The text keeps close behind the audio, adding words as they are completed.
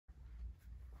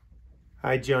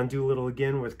Hi, John Doolittle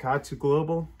again with KAATSU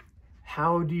Global.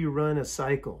 How do you run a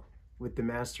cycle with the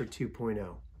Master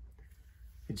 2.0?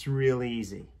 It's really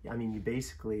easy. I mean, you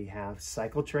basically have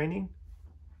cycle training,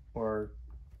 or,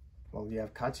 well, you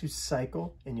have KAATSU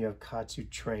Cycle and you have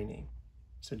KAATSU Training.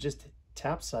 So just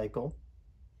tap Cycle,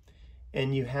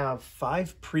 and you have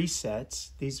 5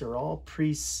 presets. These are all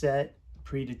preset,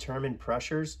 predetermined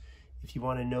pressures. If you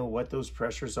want to know what those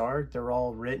pressures are, they're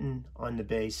all written on the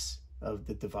base of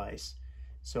the device.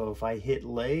 So if I hit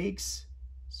legs,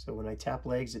 so when I tap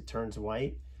legs, it turns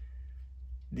white.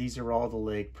 These are all the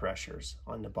leg pressures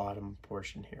on the bottom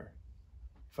portion here.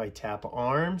 If I tap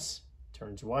arms, it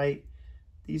turns white.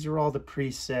 These are all the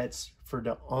presets for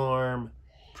the arm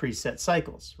preset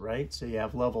cycles, right? So you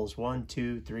have levels 1,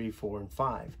 2, 3, 4, and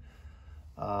 5.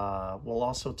 We'll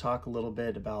also talk a little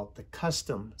bit about the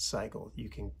custom cycle. You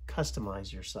can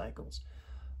customize your cycles.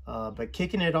 But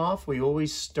kicking it off, we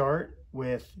always start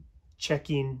with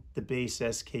checking the base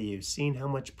SKU, seeing how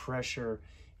much pressure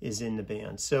is in the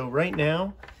band. So right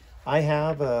now, I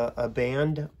have a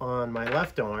band on my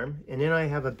left arm, and then I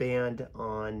have a band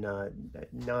on,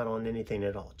 not on anything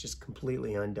at all, just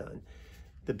completely undone.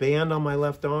 The band on my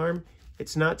left arm,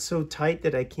 it's not so tight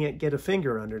that I can't get a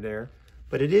finger under there,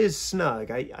 but it is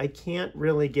snug. I can't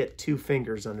really get 2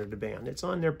 fingers under the band. It's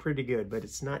on there pretty good, but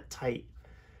it's not tight.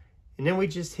 And then we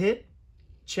just hit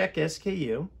check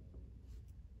SKU.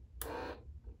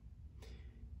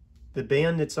 The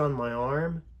band that's on my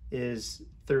arm is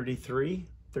 33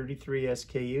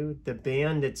 SKU. The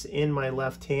band that's in my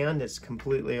left hand that's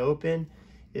completely open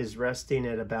is resting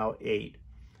at about 8.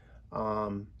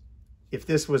 If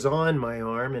this was on my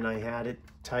arm and I had it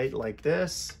tight like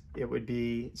this, it would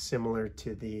be similar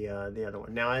to the other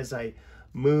one. Now, as I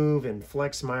move and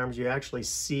flex my arms, you actually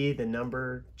see the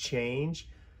number change.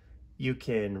 You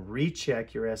can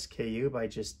recheck your SKU by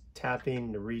just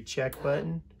tapping the recheck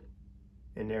button.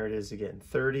 And there it is again,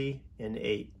 30 and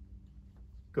 8.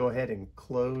 Go ahead and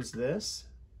close this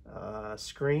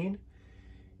screen.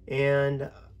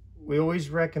 And we always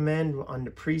recommend on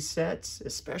the presets,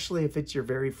 especially if it's your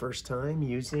very first time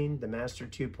using the Master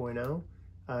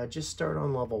 2.0, just start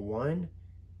on level 1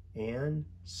 and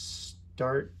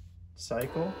start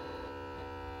cycle.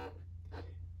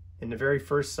 In the very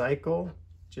first cycle,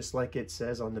 just like it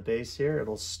says on the base here,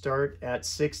 it'll start at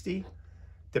 60.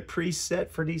 The preset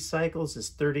for these cycles is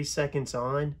 30 seconds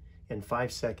on and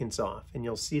 5 seconds off. And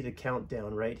you'll see the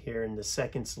countdown right here in the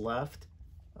seconds left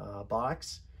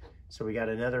box. So we got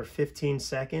another 15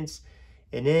 seconds.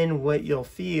 And then what you'll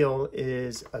feel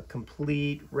is a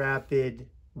complete rapid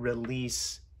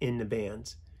release in the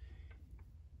bands.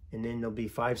 And then there'll be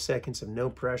 5 seconds of no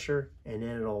pressure, and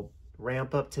then it'll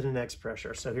ramp up to the next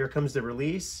pressure. So here comes the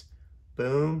release.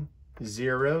 Boom,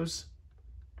 zeros.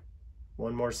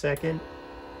 1 more second.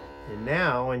 And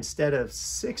now, instead of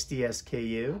 60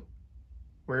 SKU,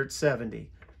 we're at 70.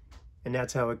 And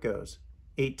that's how it goes,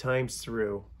 8 times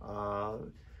through.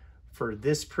 For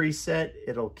this preset,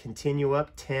 it'll continue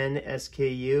up 10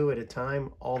 SKU at a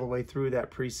time all the way through that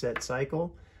preset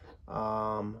cycle.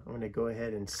 I'm going to go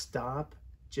ahead and stop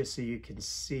just so you can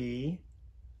see.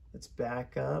 Let's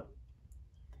back up.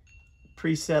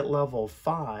 Preset level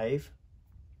 5,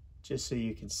 just so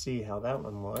you can see how that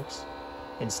one looks.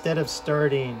 Instead of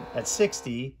starting at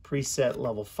 60, preset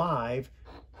level 5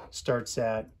 starts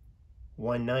at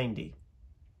 190.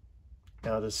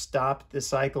 Now, to stop the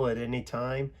cycle at any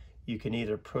time, you can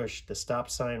either push the stop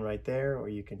sign right there, or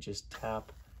you can just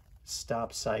tap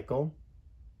stop cycle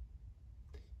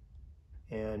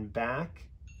and back.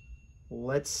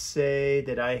 Let's say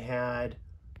that I had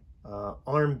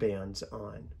arm bands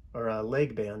on, or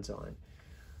leg bands on.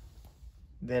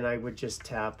 Then I would just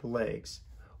tap legs.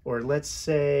 Or let's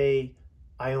say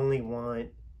I only want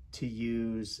to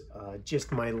use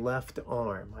just my left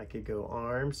arm. I could go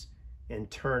arms and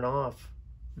turn off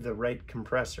the right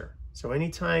compressor. So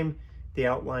anytime the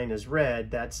outline is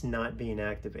red, that's not being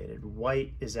activated.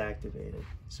 White is activated.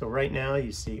 So right now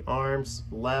you see arms,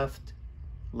 left,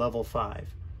 level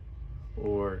 5.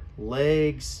 Or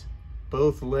legs,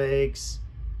 both legs,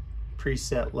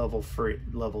 preset level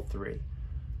 3.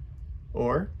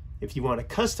 Or if you want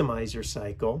to customize your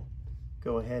cycle,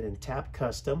 go ahead and tap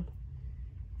custom,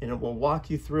 and it will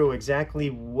walk you through exactly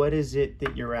what is it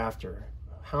that you're after.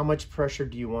 How much pressure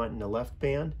do you want in the left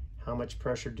band? How much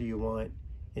pressure do you want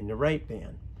in the right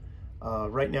band?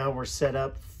 Right now we're set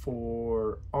up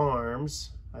for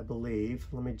arms, I believe.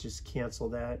 Let me just cancel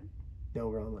that. No,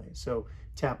 wrong way. So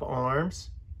tap arms,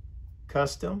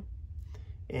 custom,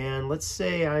 and let's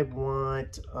say I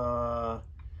want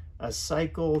a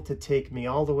cycle to take me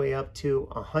all the way up to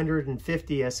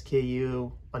 150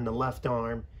 SKU on the left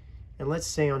arm And let's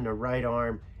say on the right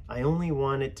arm, I only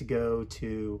want it to go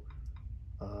to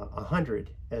 100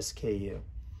 SKU.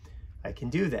 I can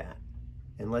do that.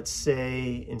 And let's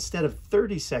say instead of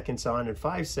 30 seconds on and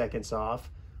 5 seconds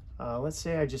off, let's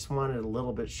say I just want it a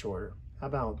little bit shorter. How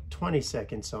about 20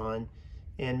 seconds on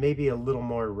and maybe a little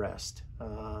more rest,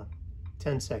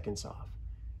 10 seconds off.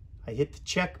 I hit the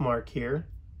check mark here,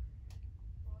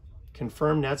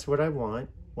 confirm that's what I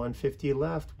want. 150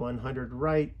 left, 100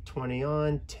 right, 20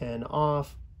 on, 10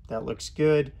 off. That looks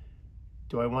good.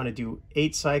 Do I want to do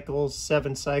 8 cycles,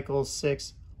 7 cycles,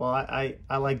 6? Well, I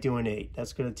like doing 8.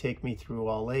 That's going to take me through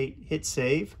all 8. Hit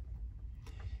save.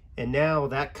 And now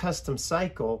that custom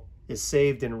cycle is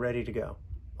saved and ready to go.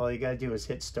 All you got to do is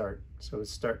hit start. So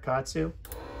let's start KAATSU.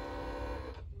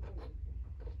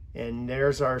 And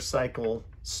there's our cycle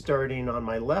starting on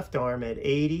my left arm at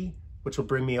 80, which will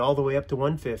bring me all the way up to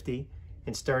 150.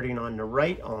 And starting on the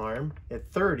right arm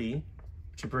at 30,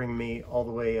 which will bring me all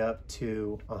the way up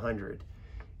to 100.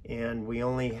 And we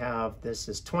only have, this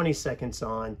is 20 seconds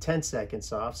on, 10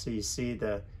 seconds off. So you see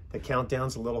the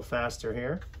countdown's a little faster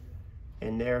here.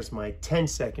 And there's my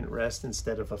 10-second rest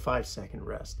instead of a 5-second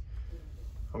rest.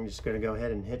 I'm just going to go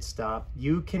ahead and hit stop.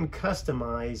 You can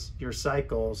customize your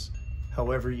cycles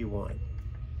however you want.